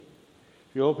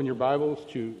If you open your Bibles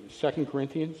to 2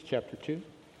 Corinthians chapter 2.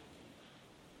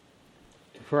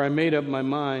 For I made up my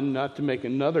mind not to make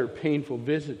another painful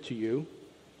visit to you.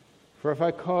 For if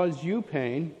I cause you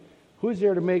pain, who is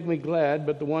there to make me glad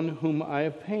but the one whom I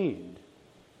have pained?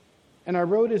 And I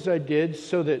wrote as I did,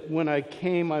 so that when I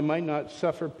came I might not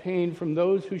suffer pain from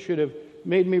those who should have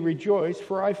made me rejoice,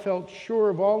 for I felt sure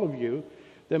of all of you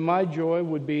that my joy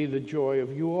would be the joy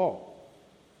of you all.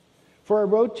 For I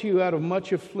wrote to you out of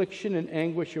much affliction and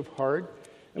anguish of heart,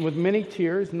 and with many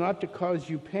tears, not to cause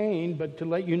you pain, but to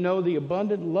let you know the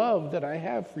abundant love that I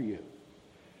have for you.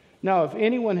 Now, if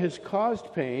anyone has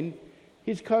caused pain,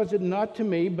 he's caused it not to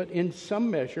me, but in some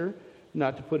measure,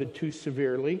 not to put it too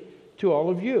severely, to all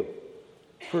of you.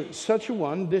 For such a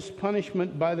one, this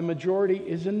punishment by the majority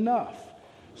is enough.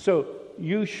 So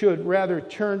you should rather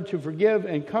turn to forgive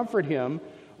and comfort him,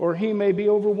 or he may be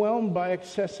overwhelmed by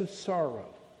excessive sorrow.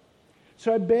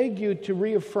 So I beg you to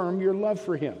reaffirm your love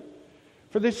for him.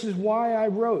 For this is why I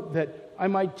wrote, that I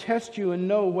might test you and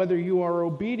know whether you are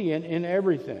obedient in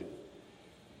everything.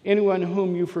 Anyone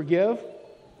whom you forgive,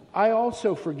 I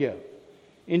also forgive.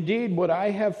 Indeed, what I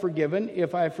have forgiven,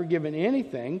 if I have forgiven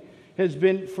anything, has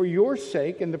been for your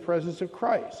sake in the presence of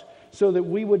Christ, so that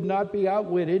we would not be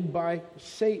outwitted by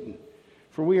Satan.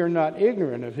 For we are not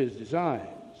ignorant of his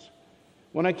designs.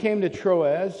 When I came to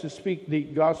Troas to speak the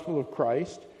gospel of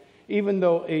Christ, even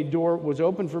though a door was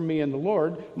open for me in the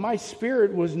Lord, my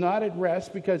spirit was not at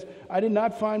rest because I did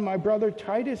not find my brother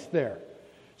Titus there.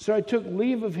 So I took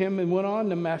leave of him and went on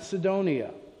to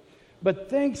Macedonia. But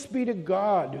thanks be to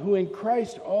God, who in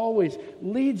Christ always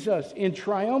leads us in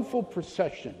triumphal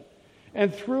procession,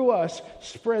 and through us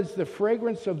spreads the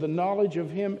fragrance of the knowledge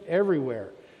of him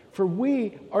everywhere. For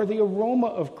we are the aroma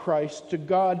of Christ to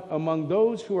God among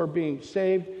those who are being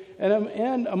saved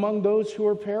and among those who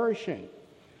are perishing.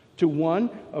 To one,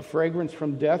 a fragrance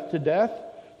from death to death.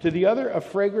 To the other, a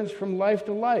fragrance from life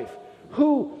to life.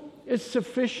 Who is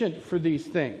sufficient for these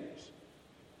things?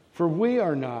 For we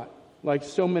are not like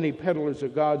so many peddlers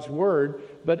of God's word,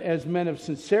 but as men of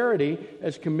sincerity,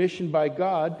 as commissioned by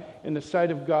God, in the sight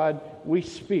of God, we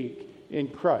speak in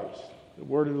Christ. The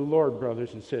word of the Lord,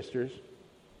 brothers and sisters.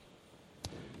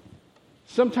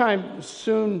 Sometime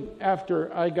soon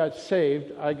after I got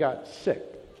saved, I got sick.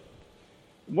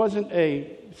 It wasn't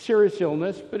a serious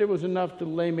illness, but it was enough to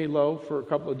lay me low for a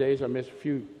couple of days. I missed a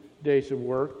few days of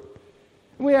work.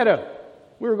 And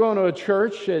we were going to a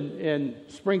church in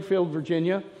Springfield,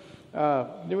 Virginia.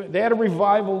 They had a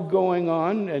revival going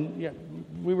on, and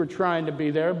we were trying to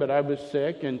be there, but I was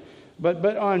sick.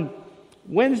 But on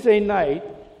Wednesday night,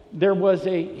 there was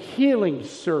a healing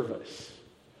service.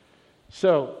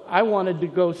 So I wanted to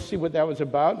go see what that was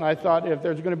about, and I thought if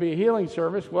there's going to be a healing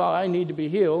service, well, I need to be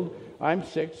healed. I'm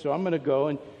sick, so I'm going to go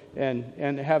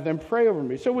and have them pray over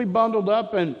me. So we bundled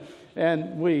up and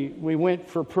we went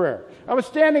for prayer. I was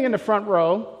standing in the front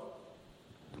row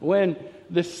when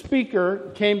the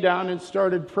speaker came down and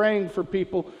started praying for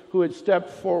people who had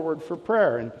stepped forward for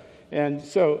prayer. And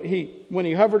so when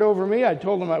he hovered over me, I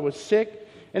told him I was sick,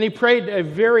 and he prayed a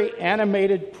very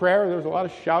animated prayer. There was a lot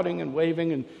of shouting and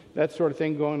waving and that sort of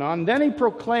thing going on. And then he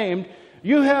proclaimed,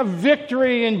 "You have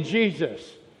victory in Jesus.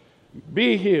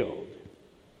 Be healed."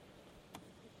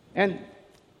 And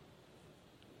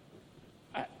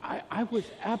I was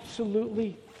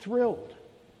absolutely thrilled.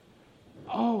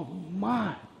 Oh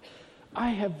my,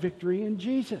 I have victory in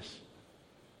Jesus.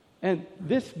 And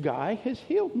this guy has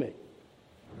healed me.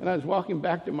 And I was walking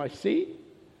back to my seat,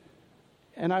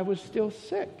 and I was still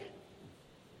sick.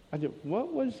 I said,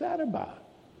 what was that about?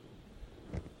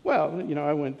 Well,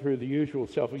 I went through the usual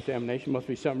self-examination. Must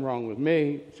be something wrong with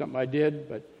me, something I did.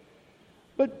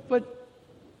 But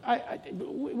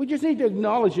we just need to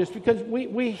acknowledge this, because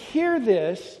we hear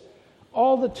this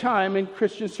all the time in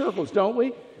Christian circles, don't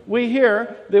we? We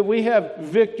hear that we have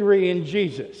victory in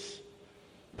Jesus.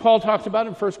 Paul talks about it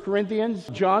in 1 Corinthians.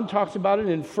 John talks about it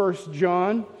in 1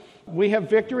 John. We have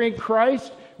victory in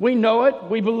Christ. We know it.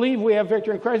 We believe we have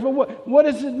victory in Christ. But what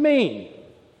does it mean?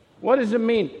 What does it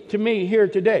mean to me here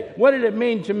today? What did it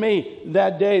mean to me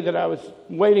that day that I was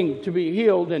waiting to be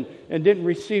healed and didn't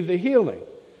receive the healing?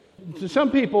 To some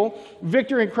people,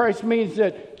 victory in Christ means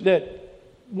that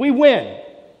we win.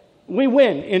 We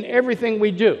win in everything we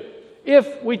do.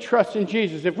 If we trust in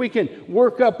Jesus, if we can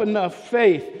work up enough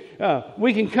faith,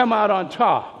 we can come out on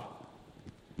top.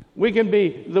 We can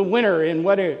be the winner in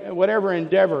whatever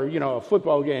endeavor, a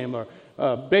football game or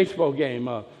a baseball game,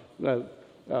 a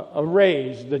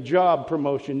raise, the job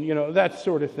promotion, that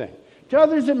sort of thing. To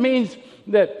others, it means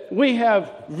that we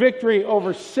have victory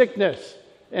over sickness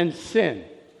and sin,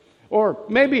 or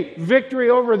maybe victory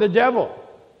over the devil.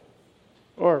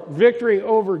 or victory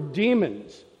over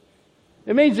demons.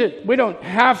 It means that we don't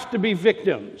have to be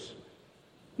victims.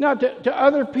 Now, to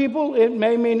other people, it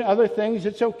may mean other things.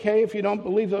 It's okay if you don't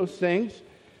believe those things.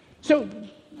 So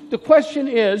the question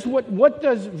is, what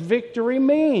does victory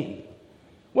mean?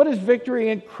 What does victory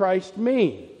in Christ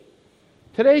mean?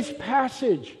 Today's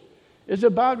passage is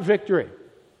about victory.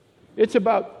 It's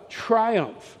about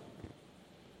triumph.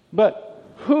 But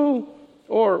who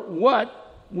or what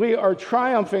we are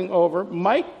triumphing over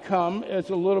might come as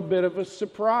a little bit of a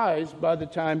surprise by the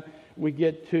time we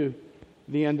get to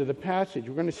the end of the passage.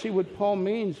 We're going to see what Paul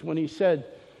means when he said,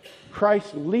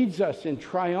 Christ leads us in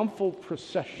triumphal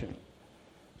procession.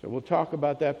 So we'll talk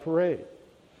about that parade.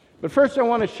 But first I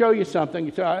want to show you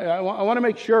something. So I want to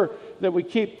make sure that we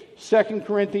keep 2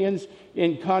 Corinthians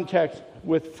in context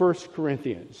with 1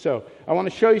 Corinthians. So I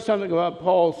want to show you something about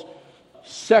Paul's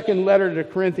second letter to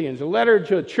Corinthians, a letter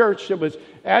to a church that was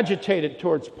agitated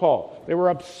towards Paul. They were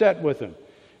upset with him.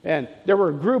 And there were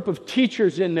a group of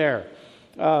teachers in there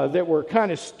that were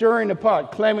kind of stirring the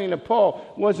pot, claiming that Paul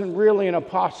wasn't really an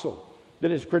apostle, that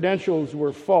his credentials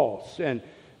were false, and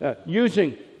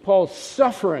using Paul's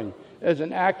suffering as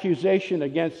an accusation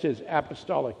against his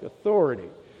apostolic authority.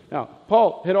 Now,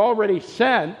 Paul had already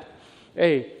sent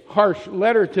a harsh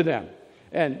letter to them,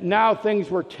 and now things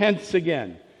were tense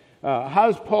again.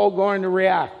 How's Paul going to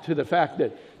react to the fact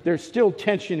that there's still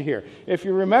tension here? If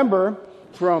you remember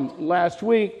from last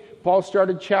week, Paul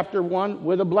started chapter 1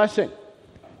 with a blessing.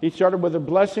 He started with a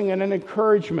blessing and an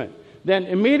encouragement. Then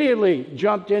immediately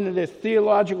jumped into this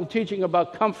theological teaching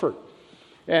about comfort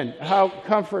and how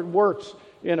comfort works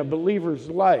in a believer's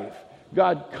life.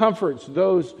 God comforts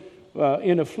those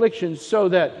in affliction so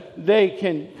that they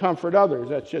can comfort others.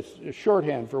 That's just a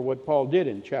shorthand for what Paul did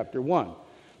in chapter 1.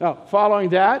 Now, following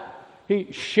that,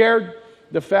 he shared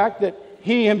the fact that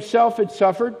he himself had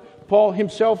suffered. Paul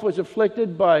himself was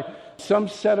afflicted by some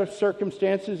set of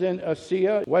circumstances in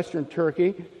Asia, Western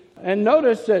Turkey. And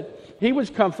notice that he was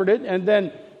comforted, and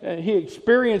then he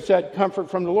experienced that comfort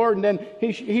from the Lord, and then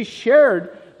he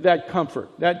shared that comfort.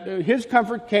 That his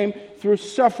comfort came through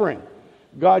suffering.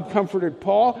 God comforted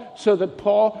Paul so that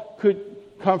Paul could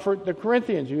comfort the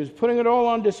Corinthians. He was putting it all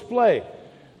on display.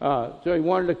 So he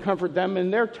wanted to comfort them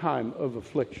in their time of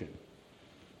affliction.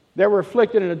 They were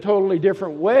afflicted in a totally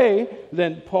different way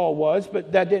than Paul was,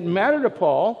 but that didn't matter to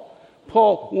Paul.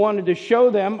 Paul wanted to show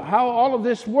them how all of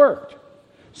this worked.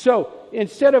 So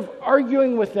instead of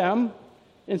arguing with them,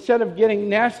 instead of getting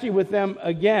nasty with them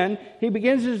again, he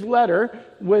begins his letter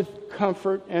with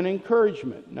comfort and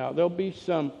encouragement. Now, there'll be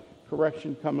some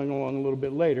correction coming along a little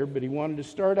bit later, but he wanted to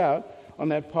start out on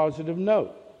that positive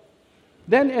note.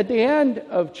 Then at the end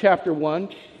of chapter 1,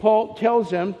 Paul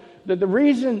tells them that the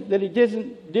reason that he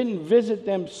didn't visit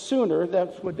them sooner,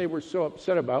 that's what they were so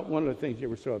upset about, one of the things they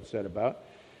were so upset about,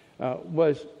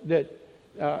 was that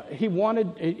he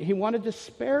wanted to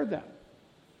spare them.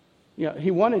 You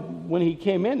know, when he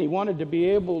came in, he wanted to be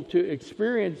able to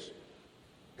experience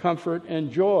comfort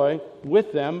and joy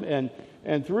with them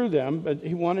and through them, but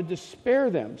he wanted to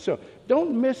spare them. So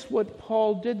don't miss what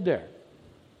Paul did there.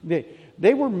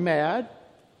 They were mad.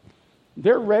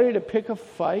 They're ready to pick a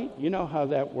fight. You know how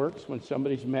that works when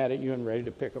somebody's mad at you and ready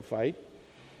to pick a fight.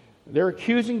 They're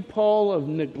accusing Paul of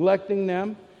neglecting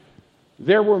them.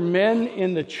 There were men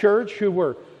in the church who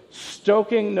were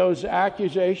stoking those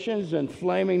accusations and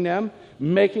flaming them,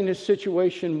 making the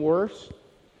situation worse.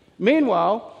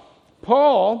 Meanwhile,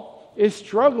 Paul is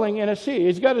struggling in Asia.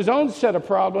 He's got his own set of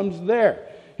problems there.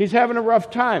 He's having a rough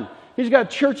time. He's got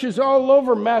churches all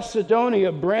over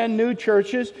Macedonia, brand new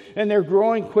churches, and they're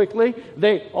growing quickly.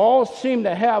 They all seem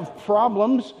to have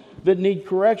problems that need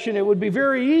correction. It would be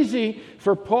very easy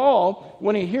for Paul,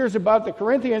 when he hears about the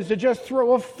Corinthians, to just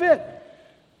throw a fit.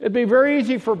 It'd be very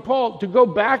easy for Paul to go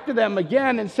back to them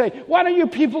again and say, why don't you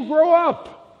people grow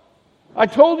up? I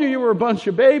told you were a bunch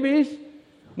of babies.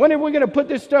 When are we going to put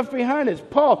this stuff behind us?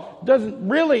 Paul doesn't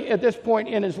really, at this point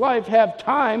in his life, have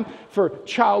time for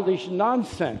childish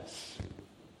nonsense.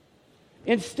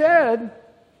 Instead,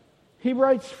 he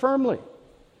writes firmly,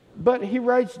 but he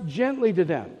writes gently to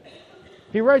them.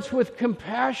 He writes with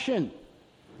compassion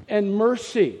and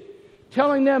mercy,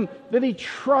 telling them that he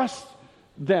trusts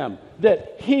them,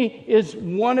 that he is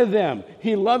one of them.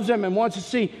 He loves them and wants to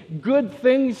see good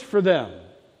things for them.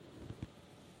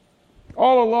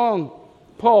 All along,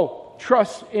 Paul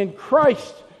trusts in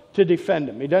Christ to defend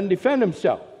him. He doesn't defend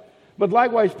himself. But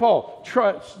likewise, Paul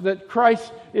trusts that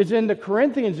Christ is in the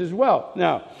Corinthians as well.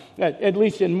 Now, at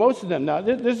least in most of them. Now,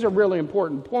 this is a really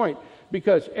important point,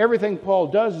 because everything Paul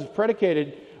does is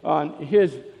predicated on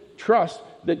his trust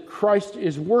that Christ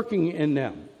is working in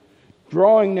them.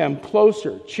 drawing them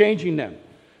closer, changing them.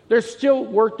 There's still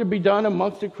work to be done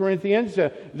amongst the Corinthians.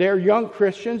 They're young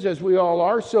Christians, as we all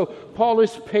are. So Paul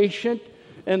is patient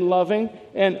and loving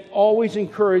and always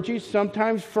encouraging,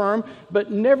 sometimes firm,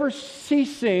 but never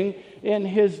ceasing in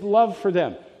his love for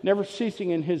them, never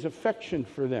ceasing in his affection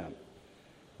for them,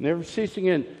 never ceasing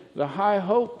in the high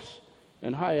hopes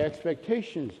and high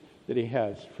expectations that he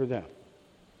has for them.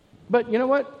 But you know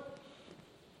what?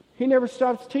 He never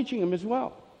stops teaching them as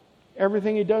well.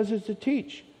 Everything he does is to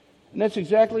teach. And that's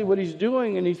exactly what he's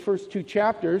doing in these first 2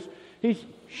 chapters. He's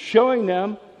showing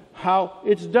them how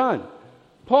it's done.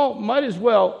 Paul might as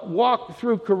well walk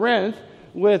through Corinth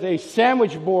with a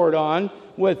sandwich board on,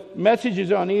 with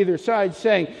messages on either side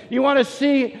saying, you want to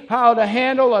see how to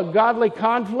handle a godly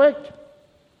conflict?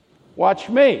 Watch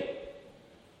me.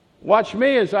 Watch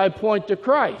me as I point to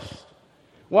Christ.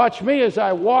 Watch me as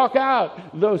I walk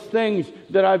out those things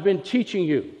that I've been teaching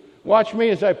you. Watch me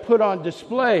as I put on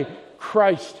display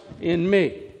Christ in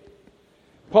me.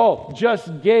 Paul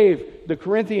just gave the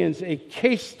Corinthians a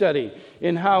case study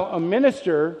in how a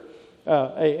minister,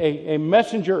 a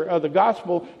messenger of the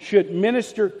gospel, should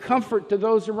minister comfort to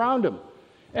those around him.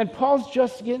 And Paul's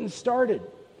just getting started.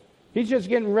 He's just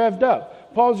getting revved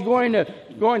up. Paul's going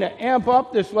to amp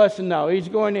up this lesson now. He's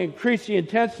going to increase the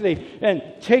intensity and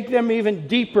take them even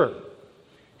deeper.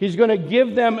 He's going to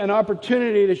give them an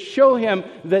opportunity to show him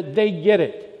that they get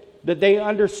it, that they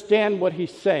understand what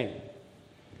he's saying.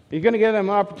 He's going to give them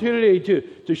an opportunity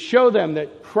to show them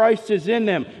that Christ is in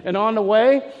them. And on the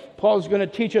way, Paul's going to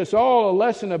teach us all a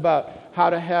lesson about how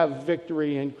to have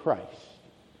victory in Christ,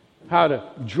 how to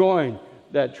join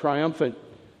that triumphant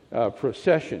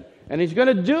procession. And he's going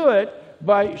to do it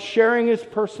by sharing his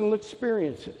personal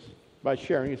experiences, by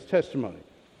sharing his testimony.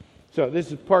 So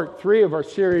this is part 3 of our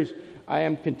series, I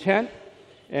Am Content.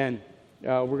 And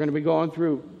we're going to be going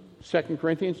through 2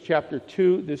 Corinthians chapter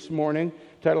 2 this morning.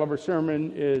 The title of our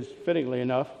sermon is, fittingly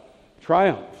enough,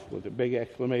 Triumph, with a big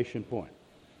exclamation point.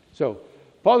 So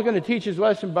Paul's going to teach his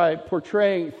lesson by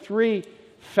portraying 3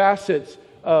 facets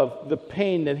of the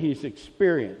pain that he's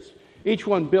experienced, each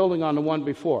one building on the one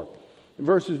before. In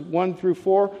verses 1 through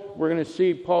 4, we're going to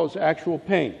see Paul's actual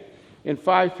pain. In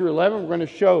 5 through 11, we're going to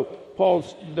show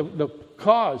the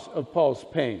cause of Paul's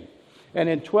pain. And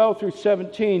in 12 through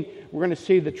 17, we're going to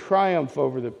see the triumph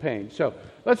over the pain. So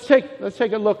let's take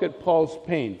a look at Paul's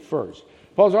pain first.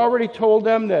 Paul's already told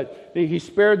them that he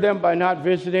spared them by not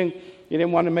visiting. He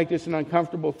didn't want to make this an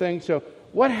uncomfortable thing. So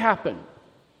what happened?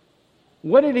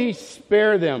 What did he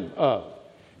spare them of?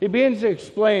 He begins to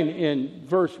explain in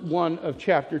verse 1 of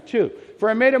chapter 2. For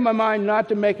I made up my mind not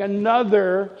to make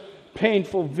another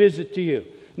painful visit to you.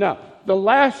 Now, the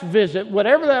last visit,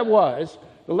 whatever that was,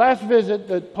 the last visit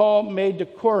that Paul made to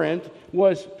Corinth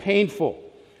was painful.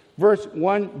 Verse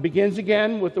 1 begins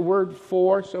again with the word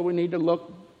for, so we need to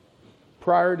look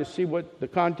prior to see what the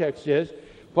context is.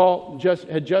 Paul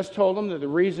had just told them that the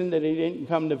reason that he didn't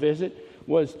come to visit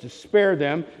was to spare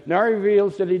them. Now he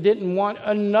reveals that he didn't want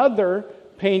another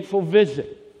painful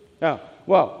visit. Now,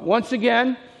 well, once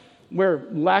again, we're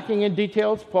lacking in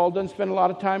details. Paul doesn't spend a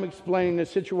lot of time explaining the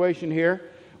situation here.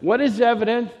 What is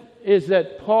evident is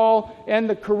that Paul and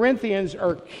the Corinthians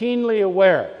are keenly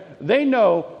aware. They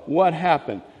know what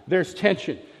happened. There's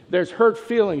tension. There's hurt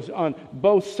feelings on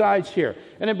both sides here.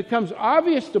 And it becomes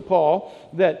obvious to Paul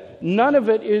that none of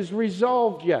it is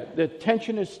resolved yet. The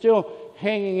tension is still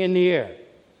hanging in the air.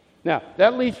 Now,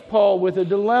 that leaves Paul with a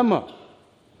dilemma.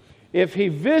 If he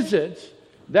visits,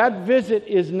 that visit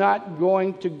is not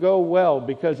going to go well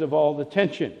because of all the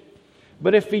tension.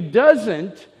 But if he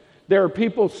doesn't, there are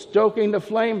people stoking the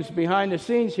flames behind the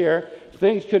scenes here.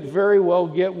 Things could very well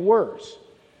get worse.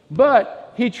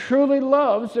 But he truly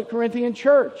loves the Corinthian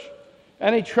church,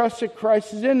 and he trusts that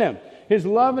Christ is in them. His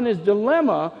love and his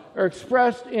dilemma are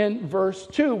expressed in verse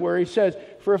 2, where he says,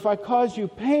 for if I cause you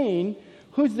pain,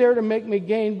 who's there to make me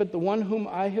gain but the one whom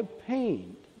I have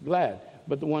pained? Glad,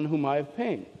 but the one whom I have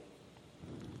pained.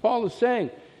 Paul is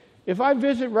saying, if I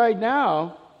visit right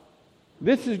now,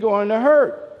 this is going to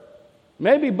hurt.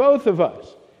 Maybe both of us.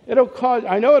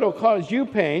 I know it'll cause you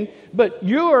pain, but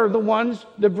you are the ones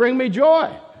that bring me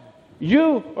joy.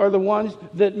 You are the ones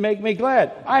that make me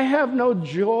glad. I have no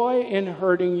joy in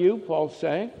hurting you, Paul's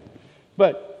saying.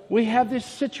 But we have this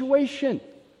situation.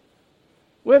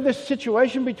 We have this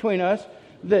situation between us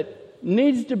that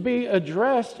needs to be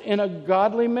addressed in a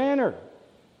godly manner.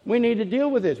 We need to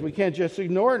deal with this. We can't just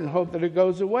ignore it and hope that it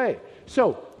goes away.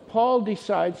 So Paul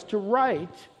decides to write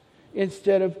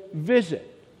instead of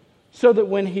visit, so that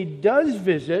when he does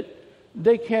visit,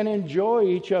 they can enjoy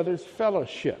each other's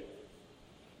fellowship.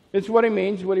 It's what he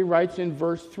means, what he writes in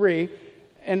verse 3.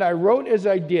 And I wrote as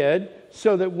I did,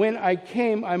 so that when I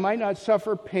came, I might not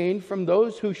suffer pain from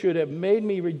those who should have made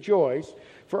me rejoice.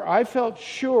 For I felt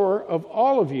sure of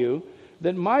all of you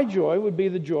that my joy would be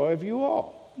the joy of you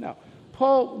all. Now,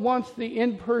 Paul wants the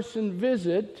in-person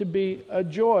visit to be a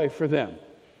joy for them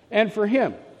and for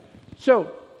him.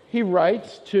 So he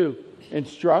writes to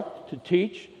instruct, to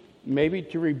teach, maybe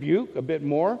to rebuke a bit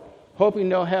more, hoping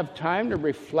they'll have time to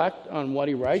reflect on what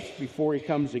he writes before he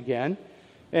comes again.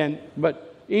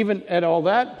 But even at all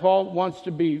that, Paul wants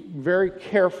to be very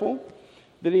careful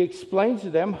that he explains to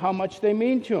them how much they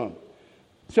mean to him.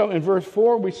 So in verse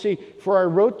 4 we see, "For I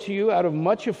wrote to you out of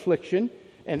much affliction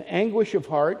and anguish of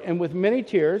heart and with many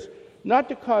tears, not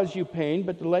to cause you pain,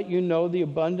 but to let you know the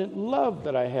abundant love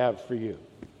that I have for you."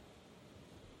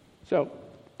 So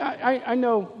I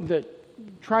know that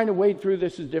trying to wade through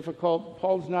this is difficult.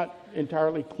 Paul's not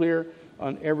entirely clear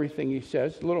on everything he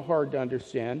says. It's a little hard to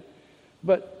understand.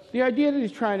 But the idea that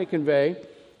he's trying to convey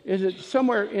is that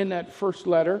somewhere in that first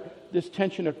letter, this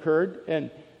tension occurred,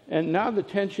 and now the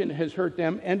tension has hurt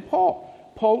them and Paul.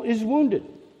 Paul is wounded.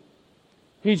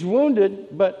 He's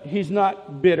wounded, but he's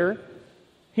not bitter.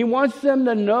 He wants them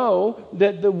to know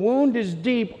that the wound is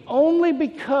deep only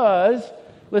because,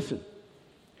 listen,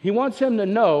 he wants them to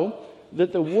know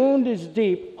that the wound is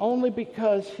deep only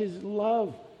because his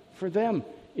love for them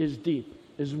is deep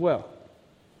as well.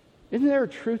 Isn't there a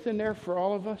truth in there for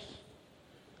all of us?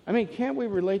 I mean, can't we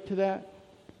relate to that?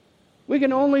 We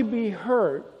can only be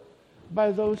hurt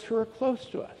by those who are close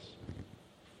to us.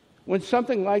 When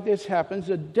something like this happens,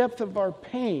 the depth of our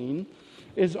pain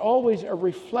is always a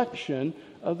reflection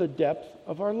of the depth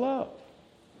of our love.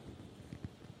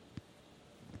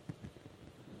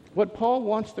 What Paul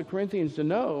wants the Corinthians to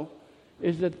know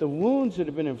is that the wounds that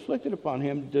have been inflicted upon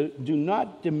him do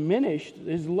not diminish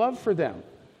his love for them.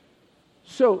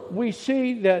 So we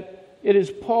see that it is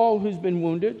Paul who's been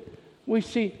wounded. We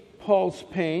see Paul's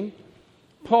pain.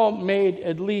 Paul made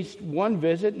at least one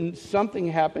visit, and something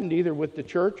happened either with the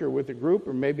church or with a group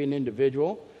or maybe an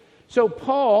individual. So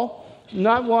Paul,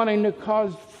 not wanting to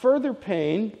cause further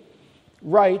pain,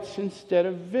 writes instead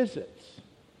of visits.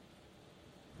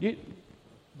 Do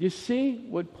you see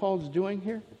what Paul's doing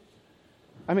here?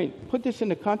 I mean, put this in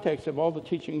the context of all the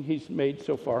teaching he's made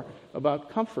so far about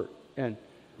comfort and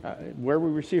where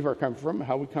we receive our comfort from,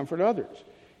 how we comfort others.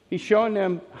 He's showing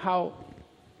them how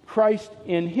Christ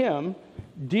in him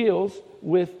deals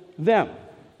with them.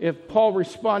 If Paul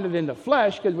responded in the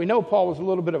flesh, because we know Paul was a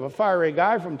little bit of a fiery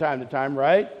guy from time to time,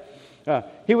 right?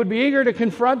 He would be eager to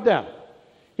confront them.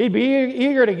 He'd be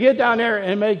eager to get down there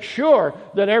and make sure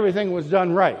that everything was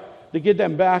done right, to get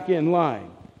them back in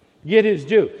line, get his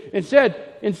due.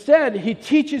 Instead, he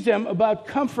teaches them about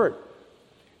comfort.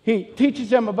 He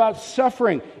teaches them about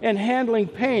suffering and handling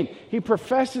pain. He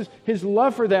professes his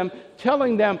love for them,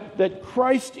 telling them that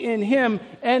Christ in him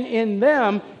and in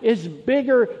them is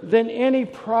bigger than any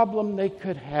problem they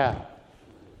could have.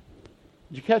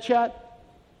 Did you catch that?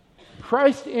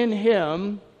 Christ in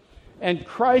him and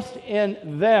Christ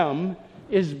in them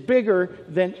is bigger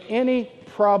than any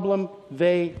problem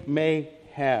they may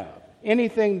have,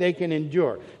 anything they can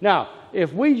endure. Now,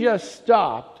 if we just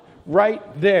stopped right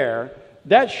there,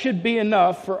 that should be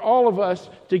enough for all of us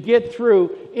to get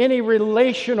through any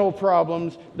relational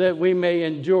problems that we may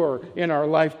endure in our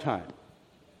lifetime.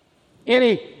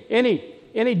 Any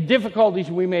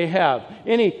difficulties we may have,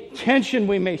 any tension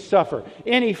we may suffer,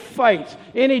 any fights,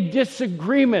 any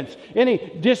disagreements, any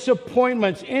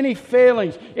disappointments, any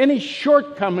failings, any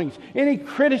shortcomings, any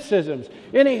criticisms,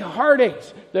 any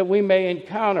heartaches that we may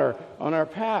encounter on our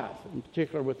path, in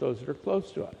particular with those that are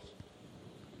close to us.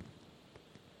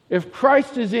 If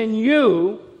Christ is in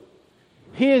you,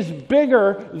 he is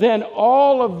bigger than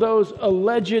all of those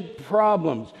alleged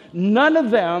problems. None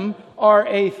of them are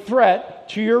a threat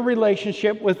to your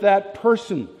relationship with that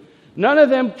person. None of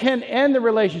them can end the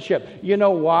relationship. You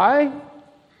know why?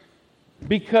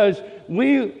 Because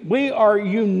we are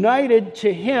united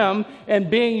to him, and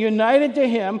being united to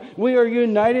him, we are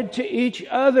united to each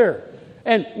other.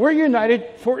 And we're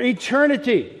united for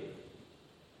eternity.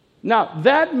 Now,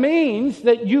 that means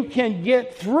that you can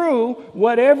get through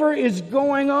whatever is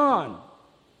going on.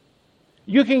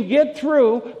 You can get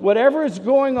through whatever is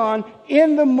going on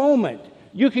in the moment.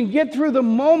 You can get through the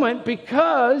moment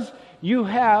because you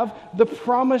have the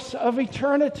promise of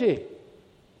eternity. Did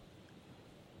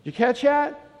you catch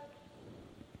that?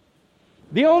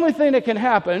 The only thing that can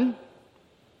happen,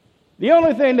 the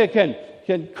only thing that can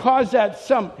cause that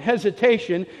some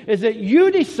hesitation is that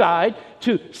you decide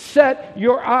to set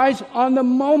your eyes on the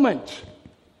moment.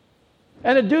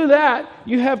 And to do that,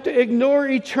 you have to ignore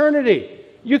eternity.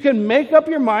 You can make up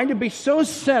your mind to be so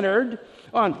centered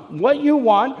on what you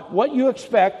want, what you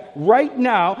expect right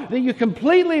now, that you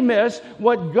completely miss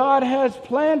what God has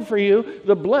planned for you,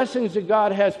 the blessings that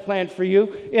God has planned for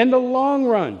you in the long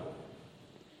run.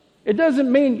 It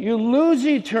doesn't mean you lose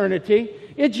eternity.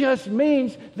 It just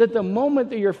means that the moment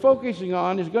that you're focusing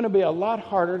on is going to be a lot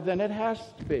harder than it has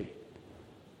to be.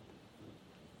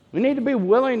 We need to be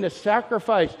willing to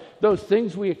sacrifice those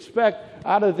things we expect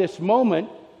out of this moment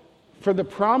for the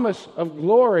promise of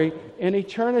glory in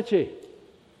eternity,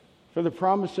 for the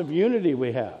promise of unity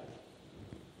we have.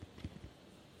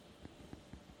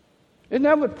 Isn't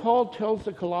that what Paul tells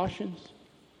the Colossians?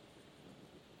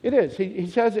 It is. He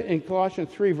says it in Colossians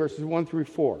 3, verses 1 through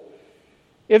 4.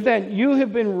 If then you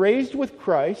have been raised with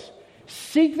Christ,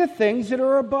 seek the things that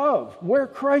are above, where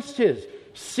Christ is,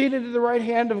 seated at the right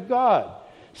hand of God.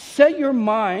 Set your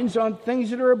minds on things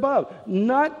that are above,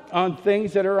 not on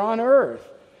things that are on earth.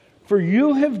 For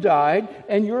you have died,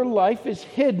 and your life is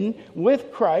hidden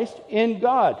with Christ in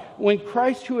God. When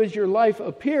Christ, who is your life,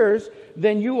 appears,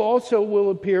 then you also will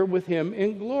appear with him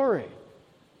in glory.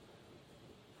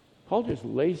 Paul just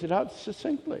lays it out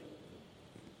succinctly.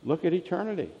 Look at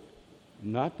eternity,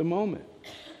 not the moment.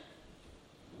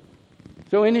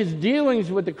 So in his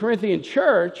dealings with the Corinthian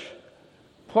church,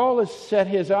 Paul has set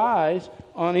his eyes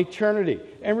on eternity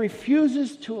and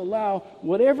refuses to allow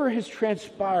whatever has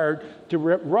transpired to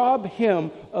rob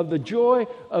him of the joy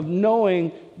of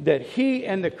knowing that he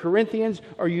and the Corinthians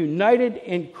are united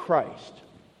in Christ.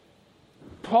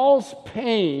 Paul's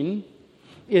pain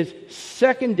is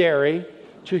secondary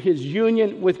to his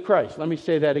union with Christ. Let me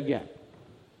say that again.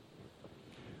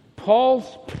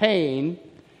 Paul's pain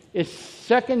is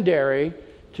secondary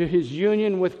to his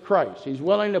union with Christ. He's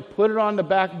willing to put it on the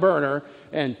back burner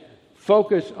and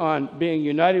focus on being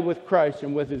united with Christ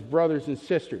and with his brothers and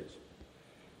sisters.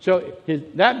 So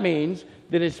that means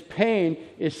that his pain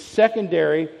is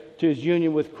secondary to his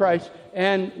union with Christ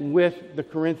and with the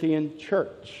Corinthian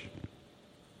church.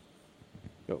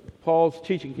 So Paul's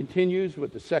teaching continues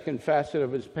with the second facet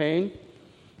of his pain,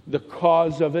 the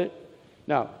cause of it.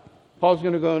 Now, Paul's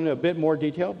going to go into a bit more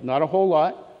detail, not a whole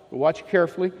lot, but watch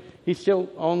carefully. He still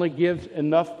only gives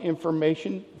enough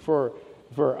information for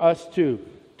us to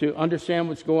understand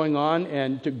what's going on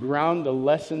and to ground the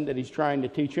lesson that he's trying to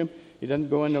teach him. He doesn't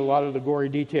go into a lot of the gory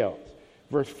details.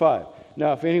 Verse 5.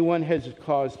 Now, if anyone has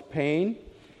caused pain,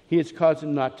 he has caused it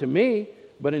not to me,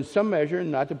 but in some measure,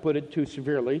 not to put it too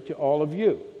severely, to all of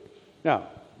you. Now,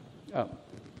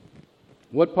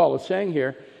 what Paul is saying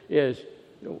here is,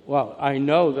 well, I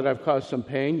know that I've caused some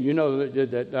pain. You know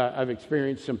that I've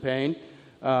experienced some pain.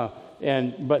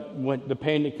 But when the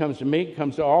pain that comes to me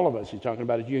comes to all of us. He's talking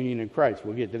about his union in Christ.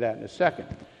 We'll get to that in a second.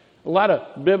 A lot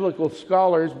of biblical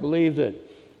scholars believe that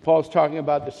Paul's talking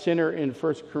about the sinner in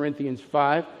 1 Corinthians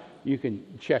 5. You can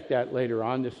check that later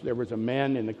on. There was a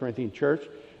man in the Corinthian church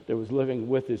that was living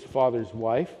with his father's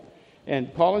wife.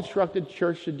 And Paul instructed the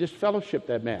church to disfellowship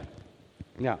that man.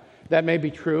 Now, that may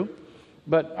be true,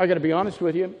 but I got to be honest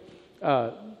with you,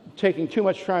 taking too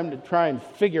much time to try and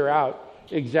figure out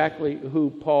exactly who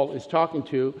Paul is talking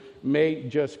to may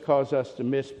just cause us to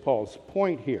miss Paul's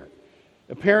point here.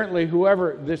 Apparently,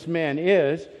 whoever this man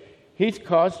is, he's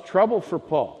caused trouble for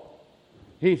Paul.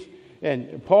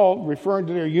 And Paul, referring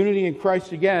to their unity in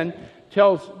Christ again,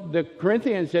 tells the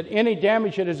Corinthians that any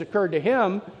damage that has occurred to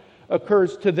him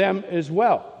occurs to them as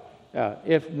well.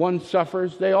 If one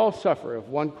suffers, they all suffer. If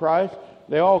one cries,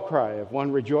 they all cry. If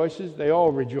one rejoices, they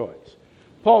all rejoice.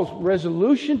 Paul's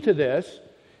resolution to this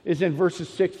is in verses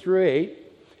 6 through 8,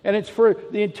 and it's for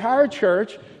the entire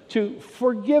church to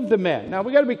forgive the man. Now,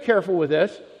 we've got to be careful with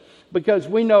this, because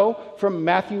we know from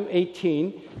Matthew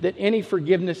 18 that any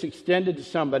forgiveness extended to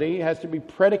somebody has to be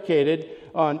predicated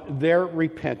on their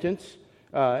repentance,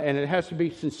 and it has to be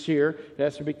sincere. It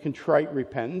has to be contrite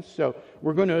repentance. So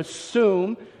we're going to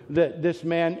assume that this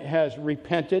man has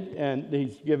repented and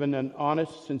he's given an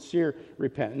honest, sincere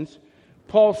repentance.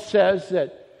 Paul says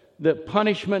that the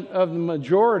punishment of the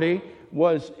majority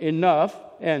was enough.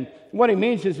 And what he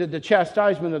means is that the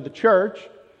chastisement of the church,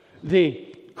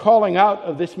 the calling out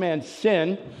of this man's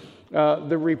sin,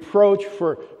 the reproach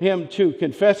for him to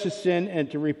confess his sin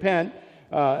and to repent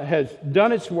has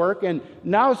done its work. And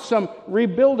now some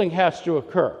rebuilding has to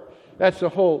occur. That's the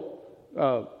whole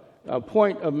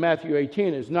point of Matthew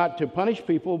 18, is not to punish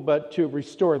people, but to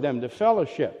restore them to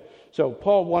fellowship. So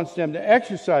Paul wants them to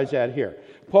exercise that here.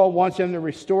 Paul wants them to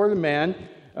restore the man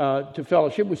to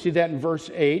fellowship. We see that in verse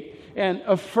 8. And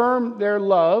affirm their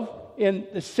love in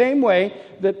the same way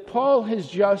that Paul has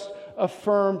just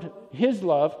affirmed his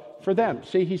love for them.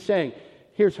 See, he's saying,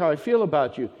 here's how I feel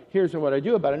about you. Here's what I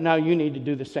do about it. Now you need to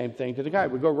do the same thing to the guy.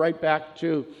 We go right back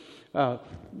to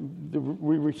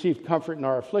We receive comfort in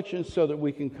our afflictions so that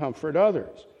we can comfort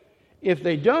others. If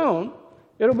they don't,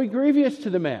 it'll be grievous to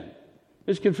the man.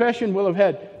 His confession will have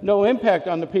had no impact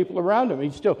on the people around him.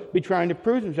 He'd still be trying to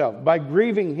prove himself. By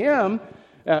grieving him,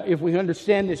 if we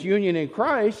understand this union in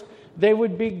Christ, they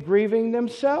would be grieving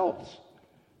themselves.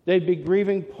 They'd be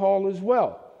grieving Paul as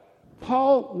well.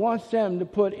 Paul wants them to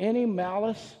put any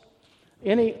malice,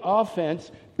 any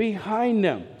offense behind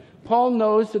them. Paul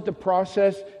knows that the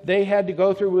process they had to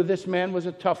go through with this man was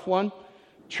a tough one.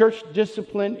 Church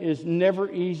discipline is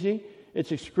never easy.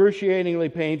 It's excruciatingly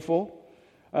painful.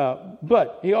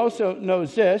 But he also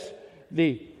knows this,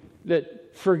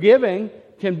 that forgiving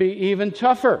can be even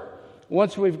tougher.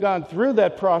 Once we've gone through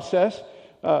that process,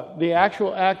 the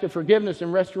actual act of forgiveness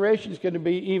and restoration is going to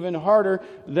be even harder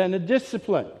than the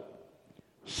discipline.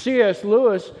 C.S.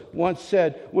 Lewis once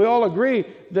said, we all agree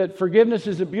that forgiveness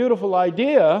is a beautiful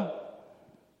idea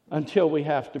until we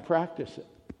have to practice it.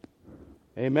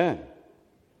 Amen.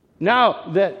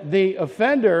 Now that the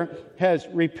offender has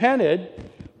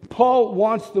repented, Paul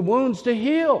wants the wounds to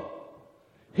heal.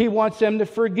 He wants them to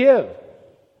forgive.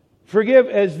 Forgive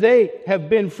as they have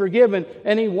been forgiven,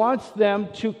 and he wants them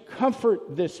to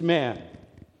comfort this man.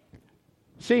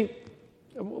 See,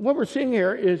 what we're seeing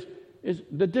here is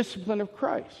the discipline of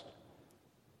Christ.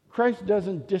 Christ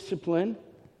doesn't discipline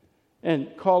and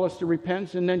call us to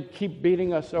repentance and then keep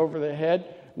beating us over the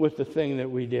head with the thing that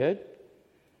we did.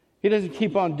 He doesn't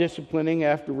keep on disciplining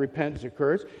after repentance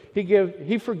occurs.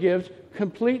 He forgives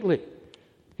completely.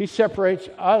 He separates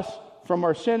us from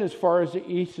our sin as far as the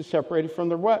east is separated from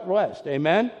the west.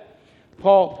 Amen?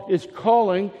 Paul is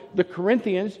calling the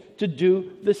Corinthians to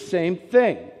do the same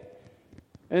thing.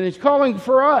 And he's calling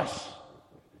for us.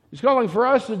 He's calling for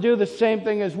us to do the same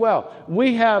thing as well.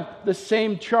 We have the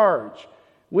same charge.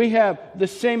 We have the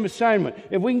same assignment.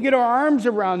 If we can get our arms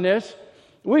around this,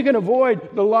 we can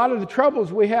avoid a lot of the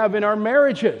troubles we have in our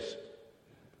marriages.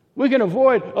 We can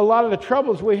avoid a lot of the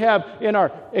troubles we have in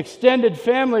our extended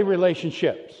family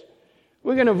relationships.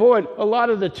 We can avoid a lot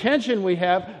of the tension we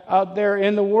have out there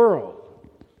in the world.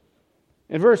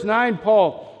 In verse 9,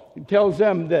 Paul tells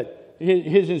them that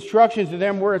his instructions to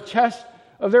them were a test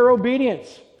of their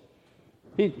obedience.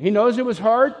 He knows it was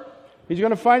hard. He's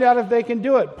going to find out if they can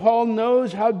do it. Paul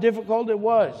knows how difficult it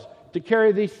was to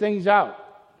carry these things out.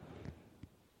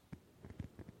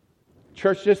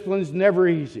 Church discipline is never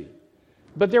easy.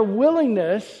 But their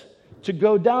willingness to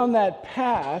go down that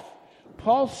path,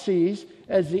 Paul sees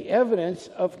as the evidence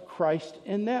of Christ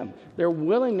in them. Their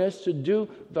willingness to do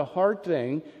the hard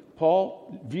thing,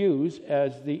 Paul views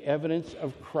as the evidence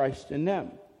of Christ in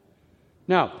them.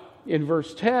 Now, in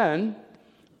verse 10,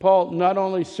 Paul not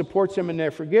only supports them in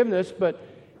their forgiveness, but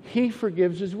he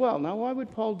forgives as well. Now, why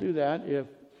would Paul do that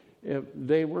if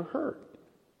they were hurt?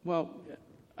 Well,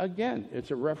 again,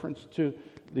 it's a reference to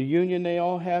the union they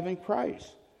all have in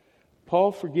Christ.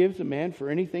 Paul forgives a man for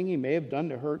anything he may have done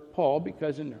to hurt Paul,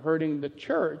 because in hurting the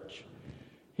church,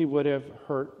 he would have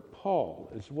hurt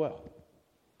Paul as well.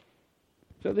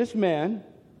 So this man,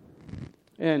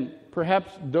 and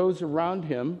perhaps those around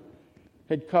him,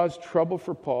 had caused trouble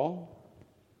for Paul.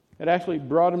 It actually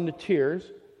brought him to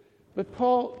tears. But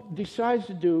Paul decides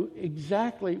to do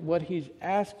exactly what he's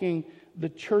asking the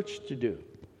church to do,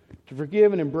 to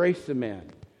forgive and embrace the man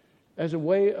as a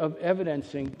way of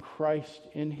evidencing Christ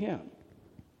in him.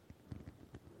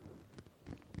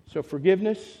 So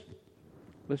forgiveness,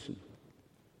 listen,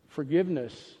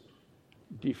 forgiveness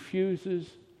diffuses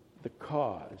the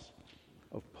cause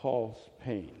of Paul's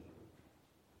pain.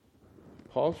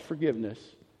 Paul's forgiveness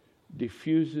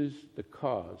diffuses the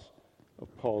cause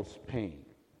of Paul's pain.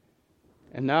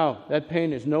 And now that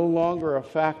pain is no longer a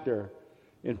factor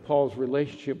in Paul's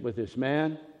relationship with this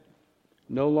man,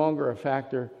 no longer a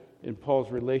factor in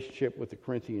Paul's relationship with the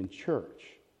Corinthian church.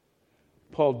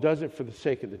 Paul does it for the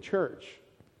sake of the church,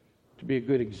 to be a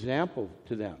good example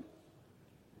to them,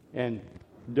 and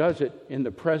does it in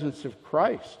the presence of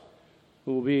Christ,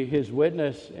 who will be his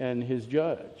witness and his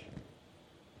judge.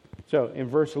 So in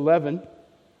verse 11,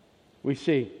 we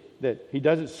see that he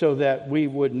does it so that we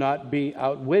would not be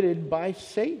outwitted by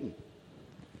Satan.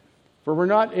 For we're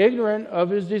not ignorant of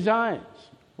his designs.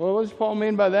 Well, what does Paul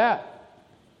mean by that?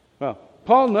 Well,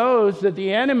 Paul knows that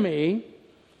the enemy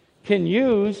can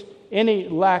use any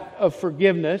lack of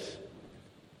forgiveness,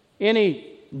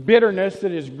 any bitterness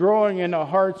that is growing in the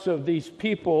hearts of these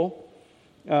people,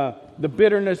 the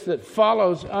bitterness that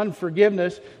follows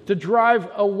unforgiveness, to drive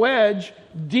a wedge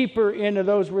deeper into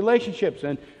those relationships.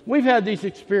 And we've had these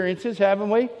experiences, haven't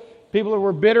we? People who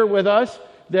were bitter with us,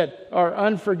 that are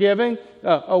unforgiving,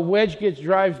 a wedge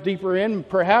drives deeper in.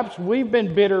 Perhaps we've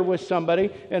been bitter with somebody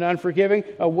and unforgiving.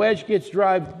 A wedge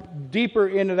drives deeper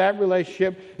into that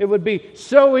relationship. It would be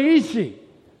so easy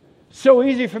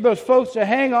for those folks to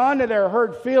hang on to their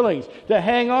hurt feelings, to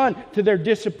hang on to their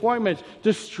disappointments,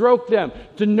 to stroke them,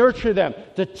 to nurture them,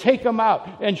 to take them out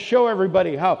and show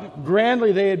everybody how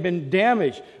grandly they had been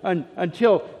damaged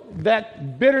until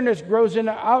that bitterness grows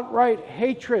into outright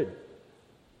hatred.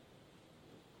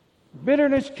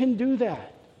 Bitterness can do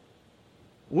that.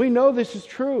 We know this is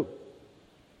true.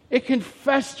 It can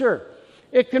fester.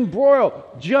 It can broil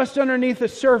just underneath the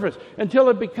surface until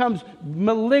it becomes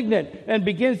malignant and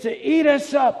begins to eat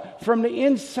us up from the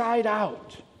inside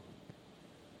out.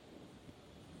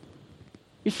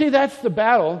 You see, that's the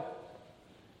battle.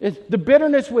 The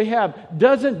bitterness we have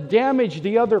doesn't damage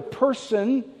the other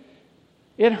person.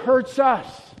 It hurts us.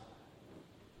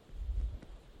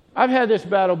 I've had this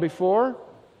battle before.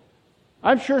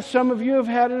 I'm sure some of you have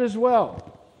had it as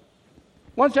well.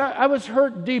 Once I was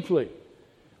hurt deeply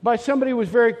by somebody who was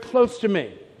very close to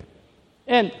me.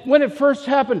 And when it first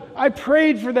happened, I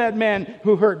prayed for that man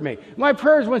who hurt me. My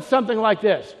prayers went something like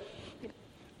this.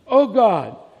 Oh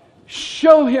God,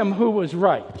 show him who was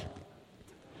right.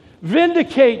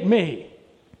 Vindicate me.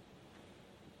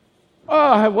 Oh,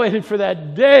 I waited for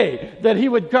that day that he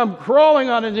would come crawling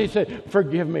on and he said,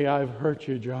 forgive me, I've hurt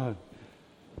you, John.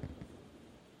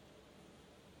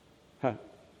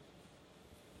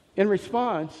 In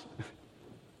response,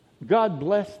 God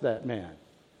blessed that man.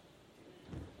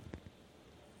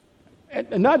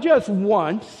 And not just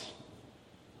once,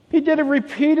 he did it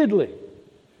repeatedly.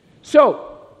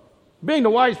 So, being the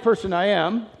wise person I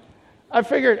am, I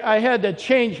figured I had to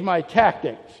change my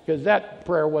tactics because that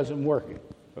prayer wasn't working.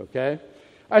 Okay?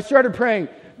 I started praying,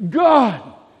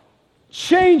 God,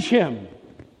 change him.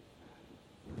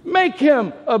 Make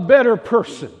him a better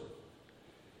person.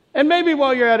 And maybe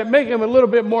while you're at it, make him a little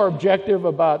bit more objective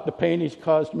about the pain he's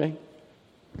caused me.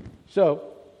 So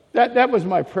that was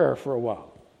my prayer for a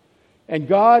while. And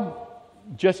God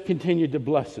just continued to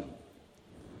bless him.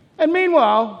 And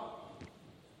meanwhile,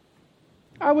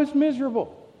 I was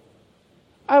miserable.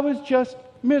 I was just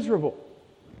miserable.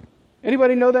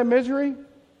 Anybody know that misery?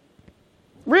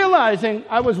 Realizing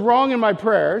I was wrong in my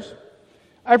prayers,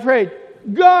 I prayed,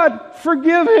 God,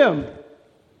 forgive him.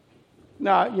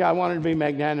 Now, I wanted to be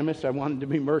magnanimous. I wanted to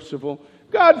be merciful.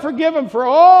 God, forgive him for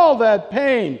all that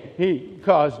pain he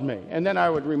caused me. And then I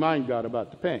would remind God about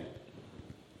the pain.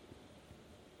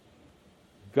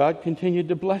 God continued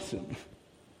to bless him.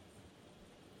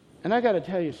 And I got to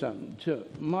tell you something. To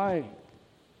my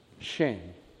shame,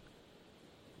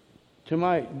 to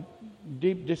my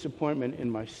deep disappointment in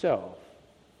myself,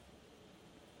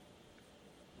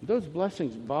 those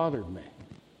blessings bothered me.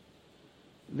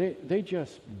 They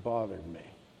just bothered me.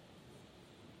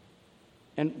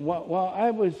 And while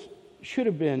I should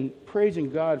have been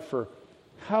praising God for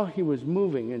how he was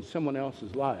moving in someone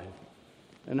else's life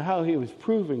and how he was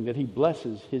proving that he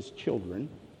blesses his children,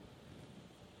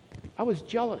 I was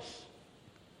jealous.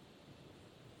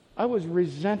 I was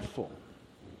resentful.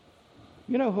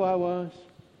 You know who I was?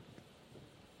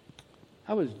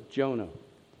 I was Jonah.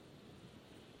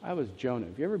 I was Jonah.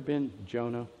 Have you ever been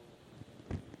Jonah?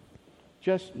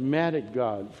 Just mad at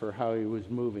God for how he was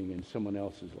moving in someone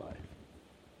else's life.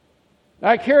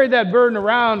 I carried that burden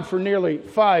around for nearly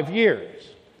 5 years.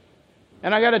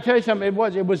 And I got to tell you something,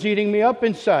 it was eating me up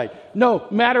inside. No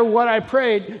matter what I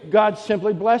prayed, God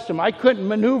simply blessed him. I couldn't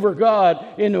maneuver God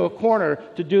into a corner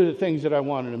to do the things that I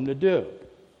wanted him to do.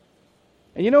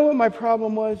 And you know what my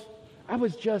problem was? I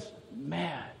was just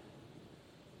mad.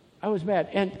 I was mad.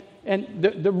 And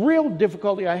the real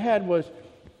difficulty I had was,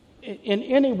 in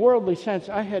any worldly sense,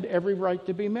 I had every right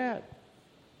to be mad.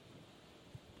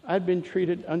 I'd been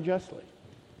treated unjustly.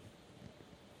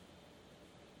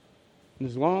 And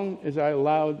as long as I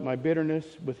allowed my bitterness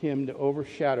with him to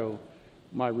overshadow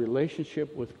my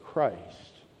relationship with Christ,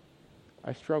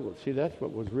 I struggled. See, that's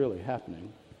what was really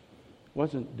happening. It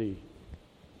wasn't the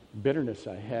bitterness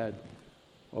I had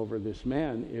over this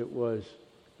man. It was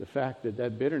the fact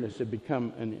that bitterness had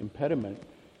become an impediment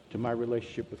to my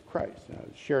relationship with Christ. And I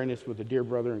was sharing this with a dear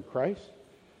brother in Christ,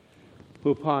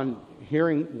 who upon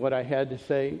hearing what I had to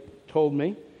say, told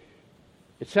me,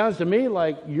 it sounds to me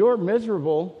like you're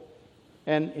miserable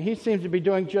and he seems to be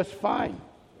doing just fine.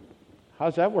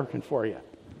 How's that working for you?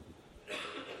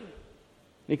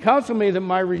 He counseled me that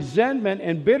my resentment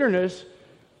and bitterness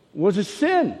was a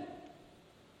sin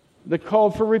that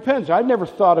called for repentance. I'd never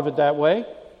thought of it that way.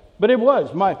 But it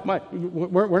was.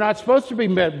 We're not supposed to be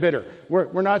bitter.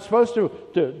 We're not supposed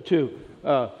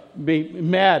to be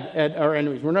mad at our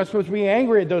enemies. We're not supposed to be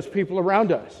angry at those people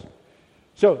around us.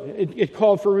 So it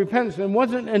called for repentance. And it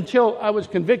wasn't until I was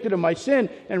convicted of my sin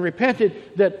and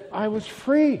repented that I was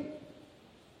free.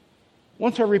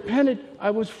 Once I repented,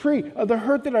 I was free of the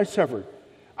hurt that I suffered.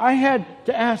 I had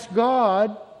to ask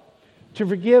God to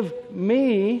forgive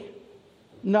me,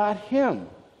 not him.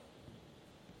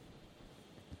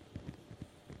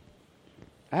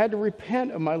 I had to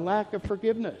repent of my lack of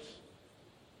forgiveness.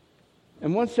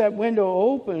 And once that window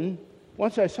opened,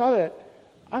 once I saw that,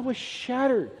 I was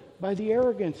shattered by the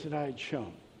arrogance that I had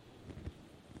shown.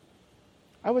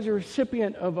 I was a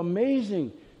recipient of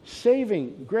amazing,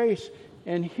 saving grace,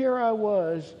 and here I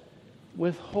was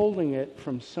withholding it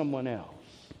from someone else.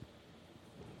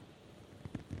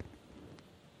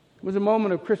 It was a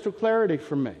moment of crystal clarity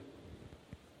for me.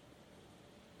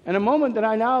 And a moment that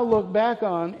I now look back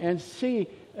on and see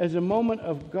as a moment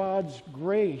of God's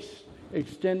grace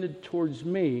extended towards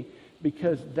me,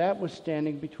 because that was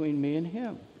standing between me and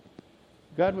him.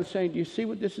 God was saying, do you see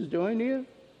what this is doing to you?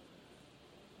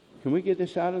 Can we get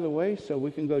this out of the way so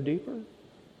we can go deeper?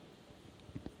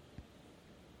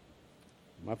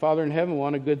 My Father in heaven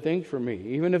wanted good things for me,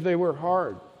 even if they were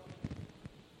hard.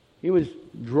 He was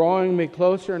drawing me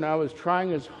closer, and I was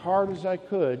trying as hard as I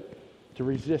could to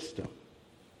resist him.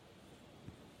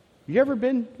 You ever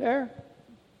been there?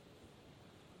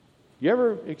 You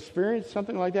ever experienced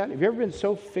something like that? Have you ever been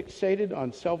so fixated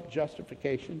on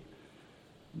self-justification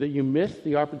that you miss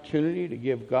the opportunity to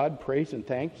give God praise and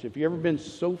thanks? Have you ever been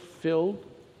so filled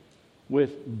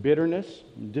with bitterness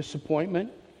and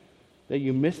disappointment that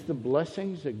you miss the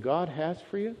blessings that God has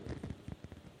for you?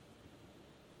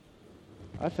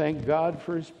 I thank God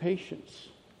for his patience.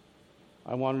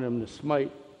 I wanted him to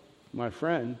smite my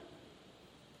friend,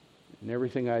 and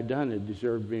everything I'd done had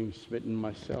deserved being smitten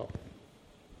myself.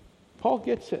 Paul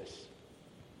gets this.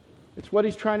 It's what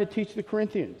he's trying to teach the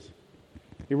Corinthians.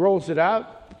 He rolls it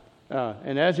out,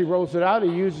 and as he rolls it out, he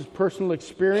uses personal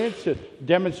experience to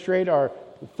demonstrate our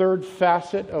third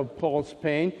facet of Paul's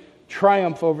pain,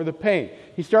 triumph over the pain.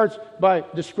 He starts by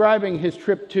describing his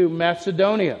trip to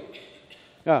Macedonia.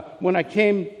 When I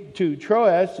came to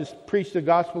Troas to preach the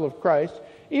gospel of Christ,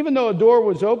 even though a door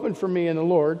was open for me in the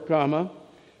Lord,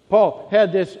 Paul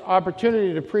had this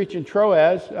opportunity to preach in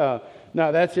Troas.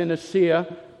 Now that's in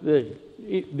Asia,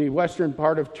 the western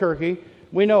part of Turkey.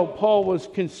 We know Paul was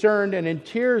concerned and in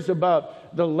tears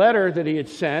about the letter that he had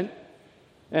sent.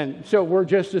 And so we're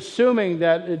just assuming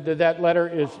that letter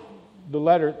is the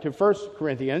letter to 1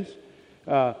 Corinthians.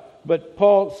 But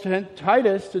Paul sent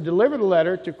Titus to deliver the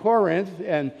letter to Corinth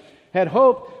and had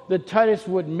hoped that Titus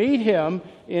would meet him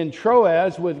in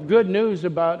Troas with good news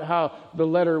about how the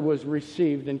letter was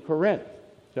received in Corinth.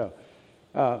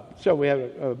 So we have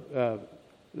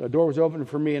a door was opened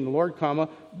for me in the Lord,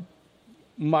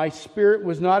 my spirit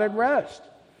was not at rest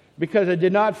because I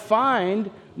did not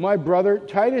find my brother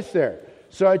Titus there.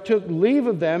 So I took leave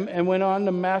of them and went on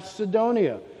to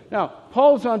Macedonia. Now,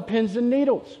 Paul's on pins and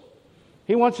needles.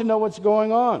 He wants to know what's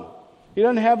going on. He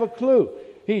doesn't have a clue.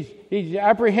 He's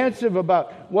apprehensive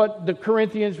about what the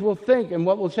Corinthians will think and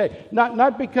what will say.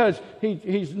 Not because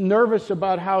he's nervous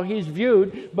about how he's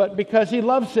viewed, but because he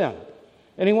loves them.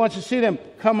 And he wants to see them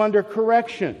come under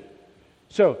correction.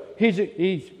 So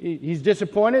he's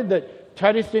disappointed that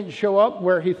Titus didn't show up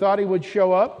where he thought he would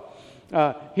show up.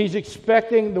 He's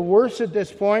expecting the worst at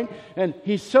this point, and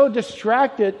he's so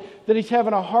distracted that he's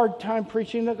having a hard time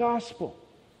preaching the gospel.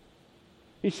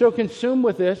 He's so consumed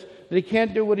with this that he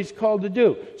can't do what he's called to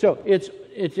do. So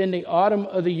it's in the autumn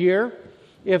of the year.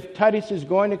 If Titus is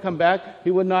going to come back,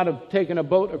 he would not have taken a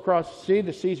boat across the sea.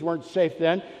 The seas weren't safe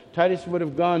then. Titus would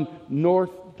have gone north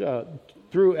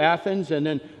through Athens and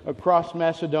then across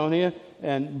Macedonia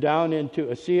and down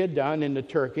into Asia, down into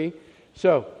Turkey.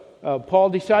 So Paul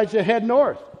decides to head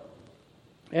north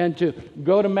and to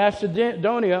go to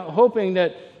Macedonia, hoping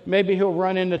that maybe he'll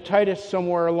run into Titus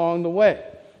somewhere along the way.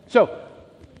 So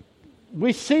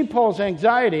we see Paul's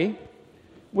anxiety,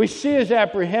 we see his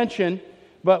apprehension,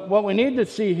 but what we need to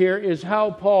see here is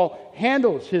how Paul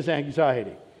handles his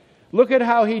anxiety. Look at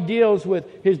how he deals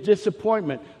with his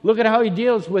disappointment. Look at how he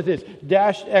deals with his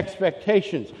dashed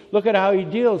expectations. Look at how he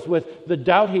deals with the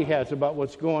doubt he has about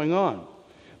what's going on.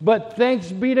 But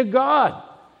thanks be to God,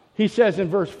 he says in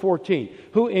verse 14,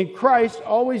 who in Christ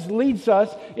always leads us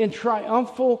in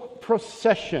triumphal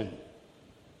procession,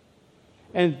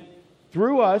 and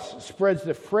through us spreads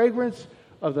the fragrance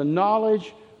of the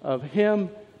knowledge of him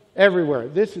everywhere.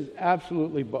 This is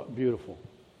absolutely beautiful.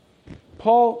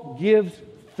 Paul gives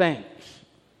thanks.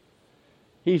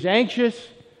 He's anxious.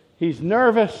 He's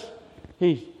nervous.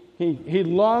 He's He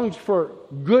longs for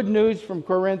good news from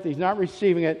Corinth. He's not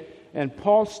receiving it. And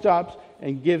Paul stops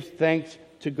and gives thanks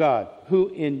to God, who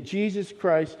in Jesus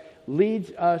Christ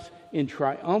leads us in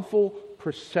triumphal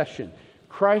procession.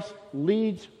 Christ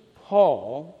leads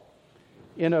Paul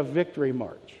in a victory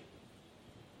march.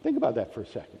 Think about that for a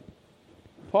second.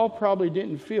 Paul probably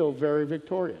didn't feel very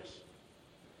victorious.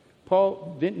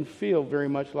 Paul didn't feel very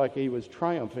much like he was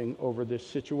triumphing over this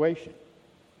situation.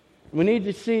 We need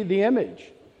to see the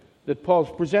image that Paul's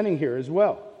presenting here as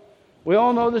well. We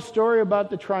all know the story about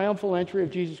the triumphal entry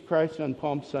of Jesus Christ on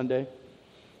Palm Sunday.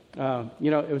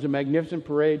 It was a magnificent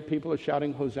parade. People are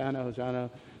shouting, Hosanna, Hosanna,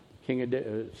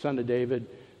 Son of David.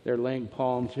 They're laying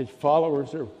palms. His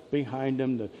followers are behind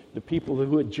him. The people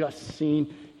who had just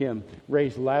seen him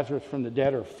raise Lazarus from the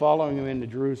dead are following him into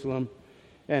Jerusalem.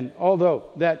 And although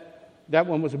that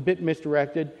one was a bit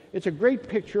misdirected, it's a great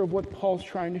picture of what Paul's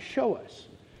trying to show us.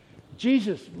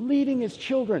 Jesus leading his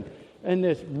children in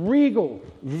this regal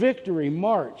victory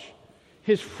march,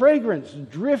 his fragrance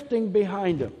drifting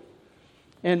behind him,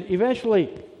 and eventually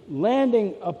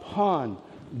landing upon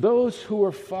those who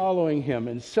are following him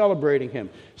and celebrating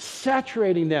him,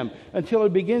 saturating them until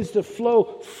it begins to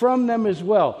flow from them as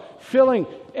well, filling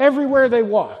everywhere they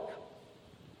walk,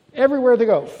 everywhere they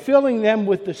go, filling them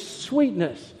with the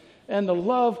sweetness and the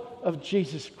love of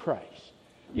Jesus Christ.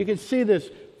 You can see this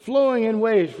flowing in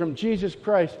waves from Jesus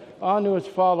Christ onto his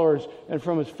followers and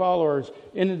from his followers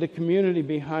into the community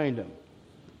behind him.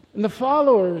 And the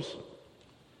followers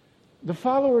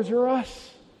are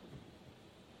us.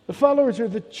 The followers are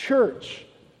the church.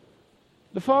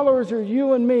 The followers are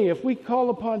you and me. If we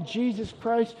call upon Jesus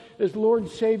Christ as Lord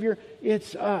and Savior,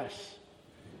 it's us.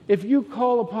 If you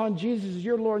call upon Jesus as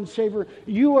your Lord and Savior,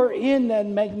 you are in that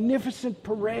magnificent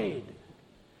parade.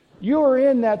 You are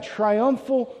in that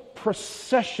triumphal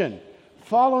procession,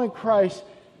 following Christ,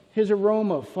 his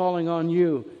aroma falling on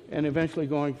you and eventually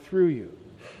going through you.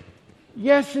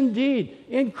 Yes, indeed,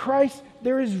 in Christ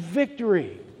there is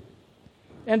victory.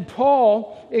 And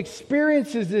Paul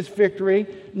experiences this victory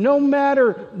no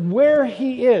matter where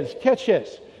he is. Catch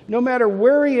this. No matter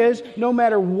where he is, no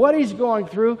matter what he's going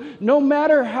through, no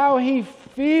matter how he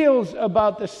feels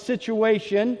about the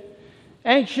situation,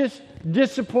 anxious,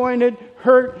 disappointed,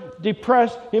 hurt,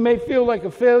 depressed, he may feel like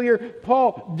a failure.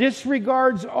 Paul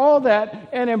disregards all that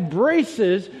and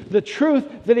embraces the truth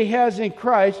that he has in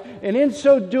Christ. And in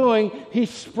so doing, he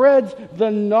spreads the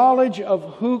knowledge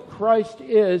of who Christ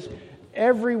is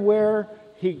everywhere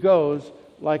he goes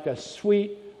like a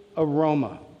sweet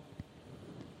aroma.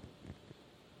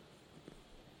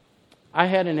 I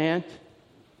had an aunt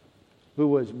who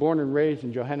was born and raised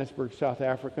in Johannesburg, South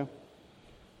Africa.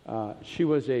 She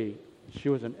was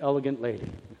an elegant lady.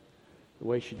 The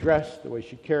way she dressed, the way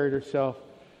she carried herself,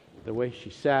 the way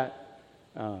she sat.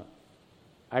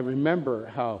 I remember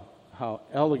how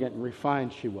elegant and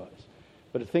refined she was.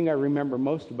 But the thing I remember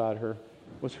most about her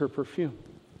was her perfume.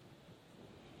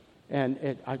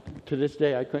 And to this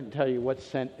day, I couldn't tell you what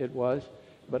scent it was,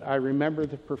 but I remember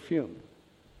the perfume.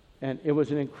 And it was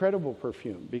an incredible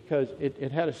perfume because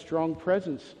it had a strong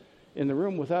presence in the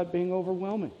room without being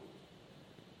overwhelming.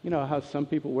 You know how some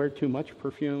people wear too much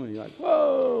perfume and you're like,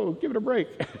 whoa, give it a break.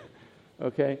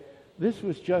 Okay? This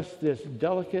was just this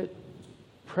delicate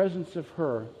presence of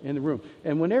her in the room.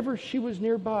 And whenever she was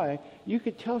nearby, you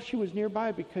could tell she was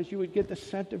nearby because you would get the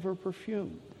scent of her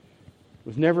perfume. It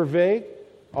was never vague,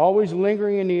 always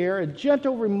lingering in the air, a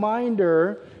gentle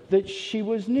reminder that she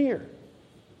was near.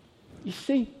 You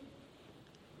see,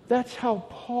 that's how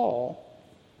Paul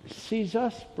sees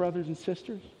us, brothers and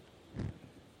sisters.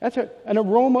 That's an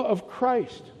aroma of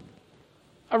Christ,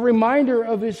 a reminder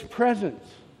of his presence.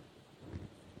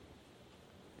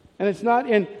 And it's not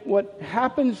in what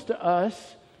happens to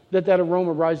us that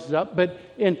aroma rises up, but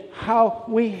in how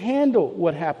we handle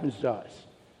what happens to us.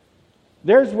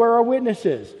 There's where our witness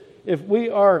is. If we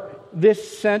are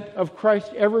this scent of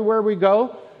Christ everywhere we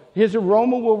go, his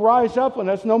aroma will rise up on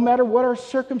us no matter what our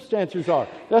circumstances are.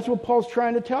 That's what Paul's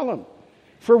trying to tell him.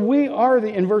 For we are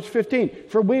in verse 15,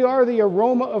 for we are the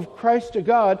aroma of Christ to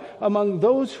God among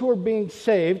those who are being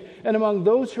saved and among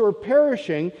those who are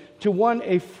perishing, to one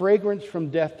a fragrance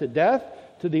from death to death,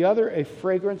 to the other a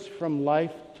fragrance from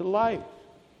life to life.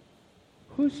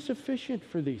 Who's sufficient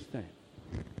for these things?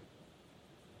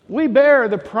 We bear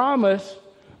the promise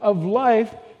of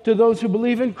life to those who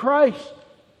believe in Christ.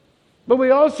 But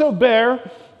we also bear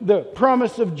the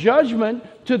promise of judgment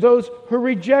to those who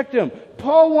reject him.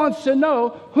 Paul wants to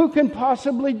know who can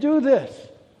possibly do this.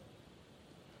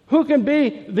 Who can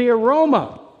be the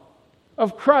aroma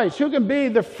of Christ? Who can be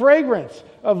the fragrance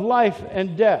of life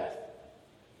and death?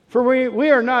 For we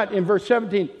are not, in verse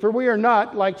 17, for we are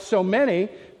not, like so many,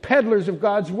 peddlers of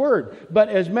God's word, but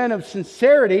as men of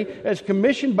sincerity, as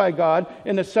commissioned by God,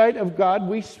 in the sight of God,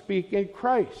 we speak in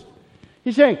Christ.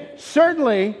 He's saying,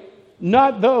 certainly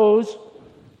not those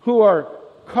who are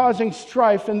causing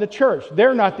strife in the church.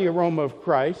 They're not the aroma of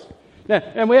Christ. Now,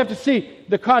 and we have to see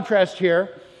the contrast here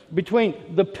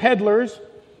between the peddlers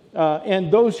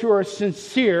and those who are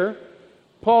sincere.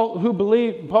 Paul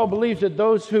believes that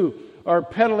those who are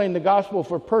peddling the gospel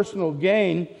for personal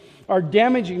gain are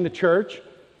damaging the church.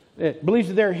 Believes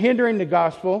that they're hindering the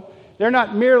gospel. They're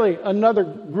not merely another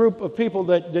group of people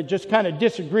that just kind of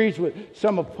disagrees with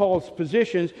some of Paul's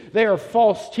positions. They are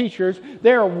false teachers.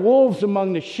 They are wolves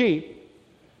among the sheep.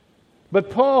 But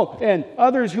Paul and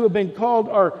others who have been called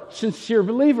are sincere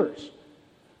believers.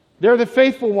 They're the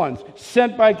faithful ones,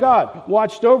 sent by God,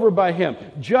 watched over by Him,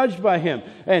 judged by Him.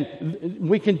 And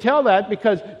we can tell that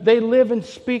because they live and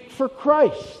speak for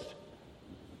Christ.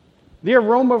 The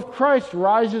aroma of Christ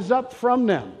rises up from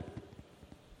them.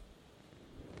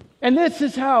 And this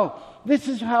is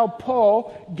how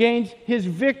Paul gains his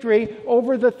victory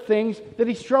over the things that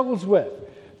he struggles with.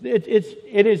 It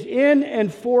is in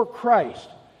and for Christ.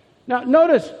 Now,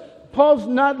 notice, Paul's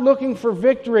not looking for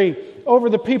victory over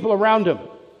the people around him.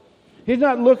 He's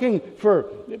not looking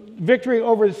for victory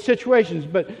over the situations,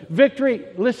 but victory,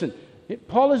 listen,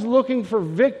 Paul is looking for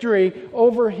victory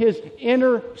over his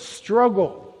inner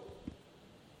struggle.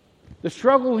 The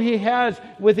struggle he has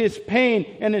with his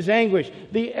pain and his anguish.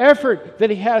 The effort that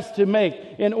he has to make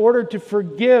in order to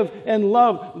forgive and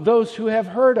love those who have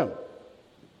hurt him.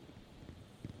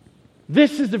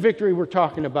 This is the victory we're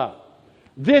talking about.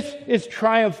 This is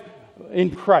triumph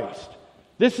in Christ.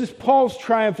 This is Paul's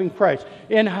triumph in Christ.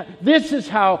 And this is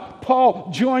how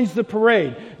Paul joins the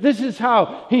parade. This is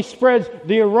how he spreads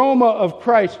the aroma of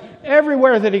Christ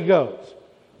everywhere that he goes,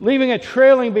 leaving it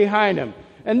trailing behind him.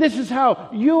 And this is how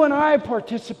you and I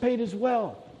participate as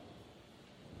well.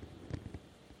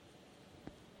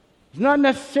 It's not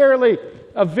necessarily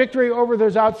a victory over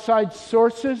those outside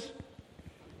sources.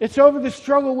 It's over the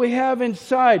struggle we have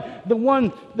inside, the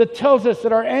one that tells us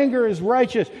that our anger is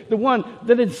righteous, the one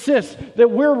that insists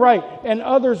that we're right and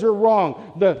others are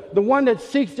wrong, the one that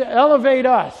seeks to elevate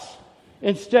us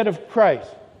instead of Christ.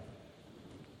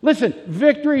 Listen,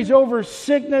 victories over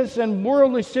sickness and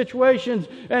worldly situations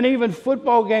and even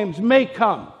football games may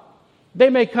come.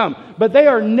 They may come, but they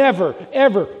are never,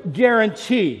 ever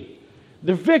guaranteed.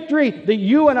 The victory that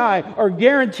you and I are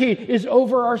guaranteed is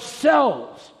over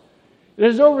ourselves. It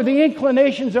is over the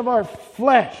inclinations of our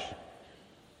flesh.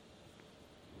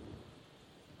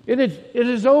 It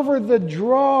is over the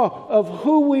draw of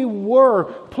who we were,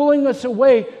 pulling us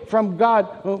away from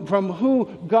God, from who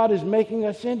God is making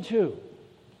us into.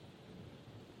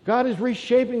 God is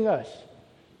reshaping us,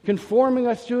 conforming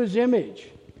us to His image.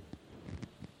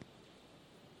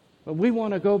 But we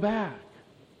want to go back.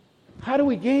 How do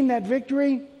we gain that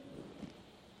victory?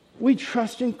 We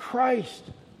trust in Christ.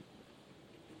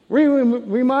 We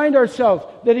remind ourselves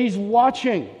that He's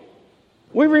watching.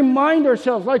 We remind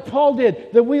ourselves, like Paul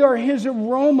did, that we are His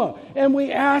aroma. And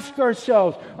we ask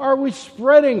ourselves, are we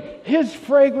spreading His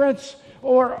fragrance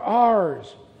or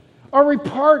ours? Are we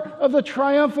part of the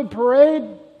triumphant parade?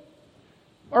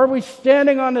 Or are we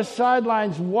standing on the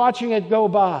sidelines watching it go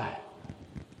by?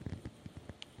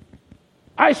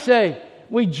 I say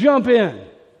we jump in.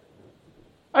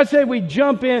 I say we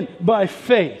jump in by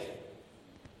faith.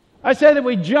 I say that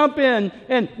we jump in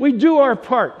and we do our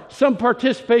part. Some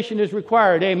participation is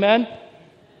required. Amen?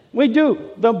 We do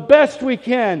the best we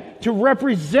can to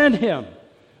represent Him.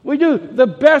 We do the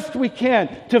best we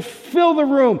can to fill the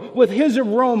room with His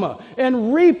aroma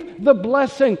and reap the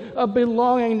blessing of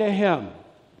belonging to Him.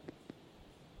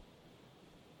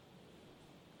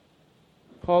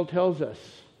 Paul tells us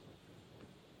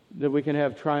that we can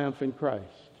have triumph in Christ.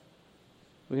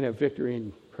 We can have victory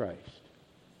in Christ.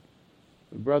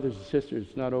 But brothers and sisters,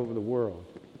 it's not over the world.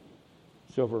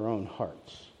 It's over our own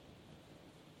hearts.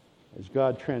 As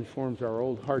God transforms our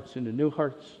old hearts into new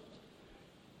hearts,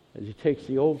 as He takes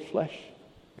the old flesh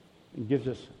and gives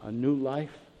us a new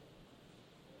life,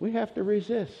 we have to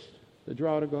resist the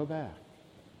draw to go back.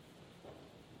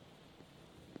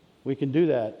 We can do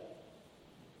that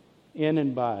in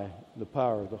and by the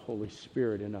power of the Holy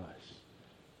Spirit in us.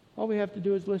 All we have to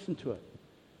do is listen to it.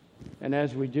 And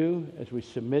as we do, as we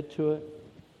submit to it,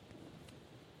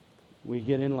 we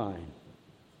get in line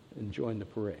and join the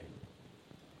parade.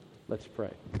 Let's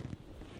pray.